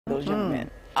those young men.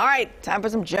 All right, time for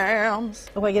some jams.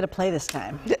 Oh, I get to play this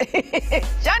time.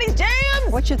 Johnny's Jams!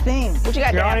 What's your theme? What you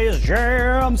got, Dan? Johnny's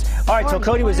Jams. All right, so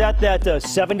Cody was at that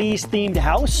 70s themed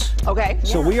house. Okay.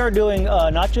 So we are doing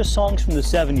not just songs from the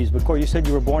 70s, but Corey, you said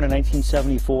you were born in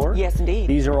 1974. Yes, indeed.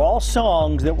 These are all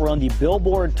songs that were on the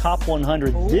Billboard Top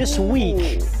 100 this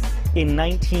week in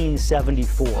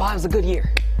 1974. Wow, that was a good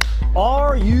year.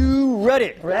 Are you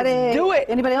ready? Ready. Do it.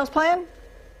 Anybody else playing?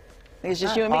 It's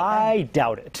just you and me. I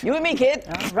doubt it. You and me, kid.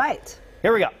 All right.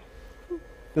 Here we go.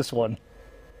 This one.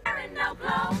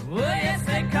 Yes,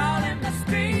 they call him the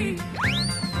street.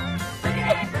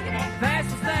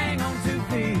 Fastest thing on 2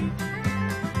 feet.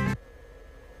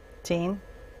 Teen.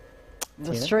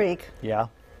 The Tina? Streak. Yeah.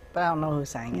 But I don't know who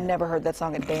sang it. Never heard that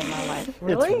song a day in my life.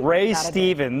 Really? It's Ray Not a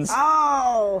Stevens.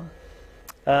 Oh!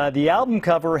 The album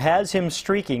cover has him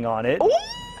streaking on it. Ooh,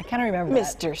 I kind of remember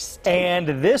Mr. Steve. And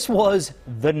this was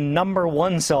the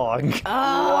 #1 song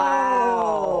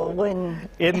Oh! When...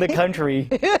 in the country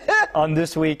on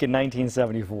This Week in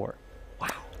 1974. Wow.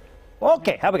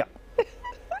 Okay, how we go?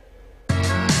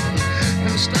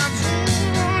 Stop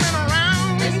fooling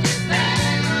around.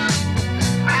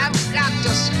 I've got to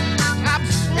stop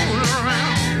fooling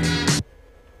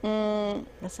around.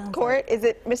 That sounds Court, is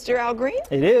it Mr. Al Green?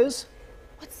 It is.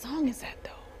 What song is that, though?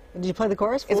 Did you play the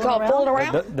chorus? It's called Fooling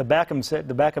Around? The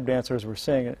backup dancers were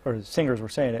saying it, or singers were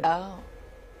saying it. Oh.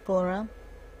 Fooling around?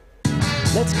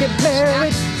 Let's get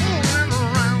married. Fooling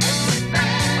around.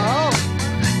 Oh!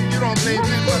 You don't believe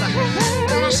me, but I'm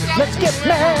gonna stop Let's get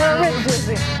fooling around.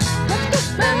 married.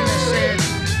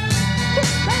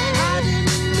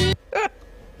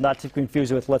 Not to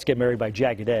confuse with Let's Get Married by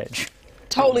Jagged Edge.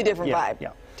 Totally different Yeah, vibe.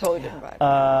 yeah. Totally different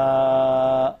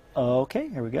vibe. Okay,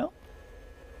 here we go.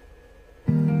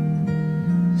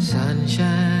 Sunshine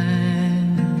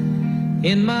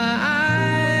in my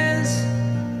eyes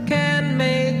can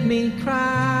make me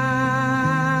cry.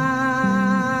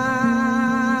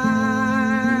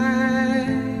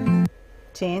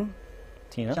 Teen.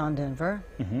 Tina. John Denver.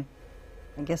 Mm-hmm.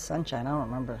 I guess Sunshine. I don't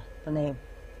remember the name.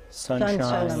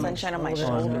 Sunshine. Sunshine on my On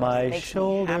shoulders. my makes me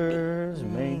shoulders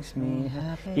makes me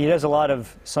happy. He does a lot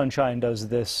of Sunshine does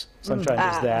this, Sunshine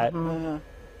does that.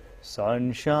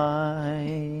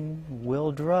 Sunshine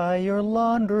will dry your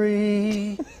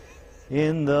laundry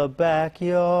in the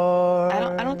backyard.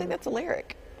 I don't think that's a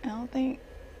lyric. I don't think.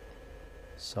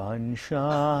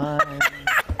 Sunshine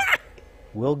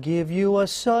will give you a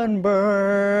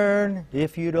sunburn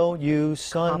if you don't use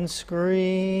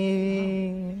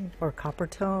sunscreen. Or Copper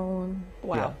Tone.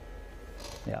 Wow.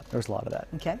 Yeah, there's a lot of that.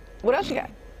 Okay. What else you got?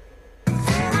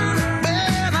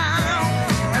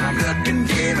 And I'm looking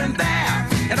here and there,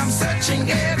 and I'm searching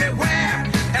everywhere,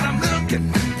 and I'm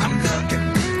looking.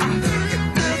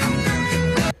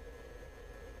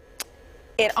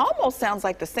 It almost sounds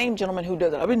like the same gentleman who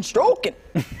does it. I've been stroking.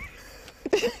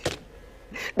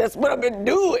 That's what I've been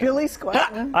doing. Billy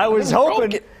Squatting. I was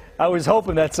hoping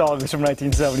that song was from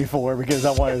 1974 because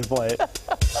I wanted to play it.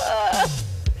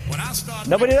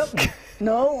 Nobody else?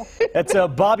 No. That's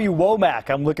Bobby Womack.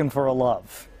 I'm looking for a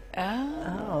love.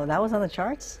 Oh, that was on the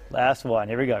charts? Last one.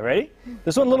 Here we go. Ready?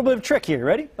 This one a little bit of a trick here.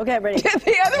 Ready? Okay, ready.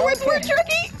 The other ones were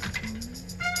tricky.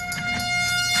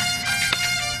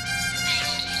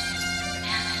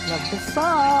 Love the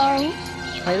song.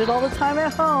 Played it all the time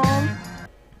at home.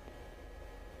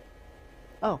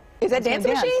 Oh. Is that Dance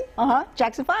Machine? Uh-huh.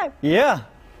 Jackson 5. Yeah.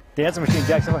 Dancing Machine,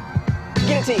 Jackson.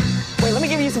 Get it, T. Wait, let me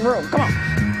give you some room. Come on.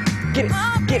 Get it.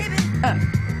 Get it.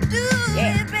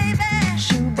 Yeah.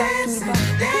 Dancing, dancing,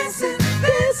 dancing.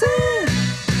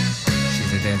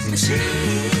 She's a dancing machine.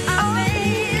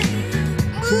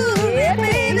 Yeah,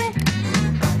 baby.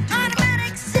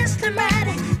 Automatic,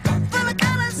 systematic, full of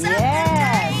colors,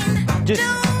 Yes. Just,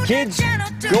 kids,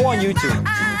 go on YouTube.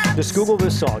 Just Google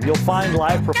this song. You'll find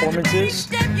live performances,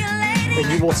 and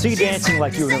you will see dancing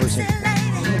like you've never seen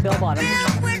before. In the bell bottom.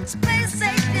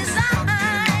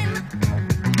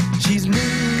 She's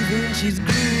moving, she's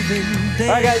grooving,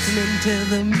 All right, guys. dancing to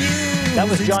the music. That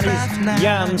was Johnny's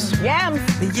Yams. Yams.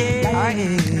 Yeah. All right.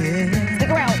 Stick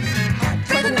around.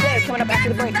 Question of the day is coming up after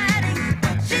the break.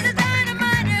 She's a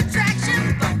dynamite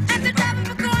attraction. At the top of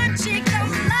a corn, she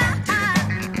goes live.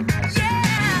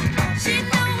 Yeah, she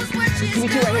knows what she's Give me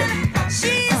two right here. doing.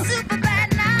 She's super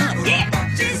bad now. Yeah.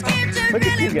 She's scared to Look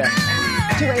at really you guys.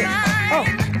 Two right here. Oh.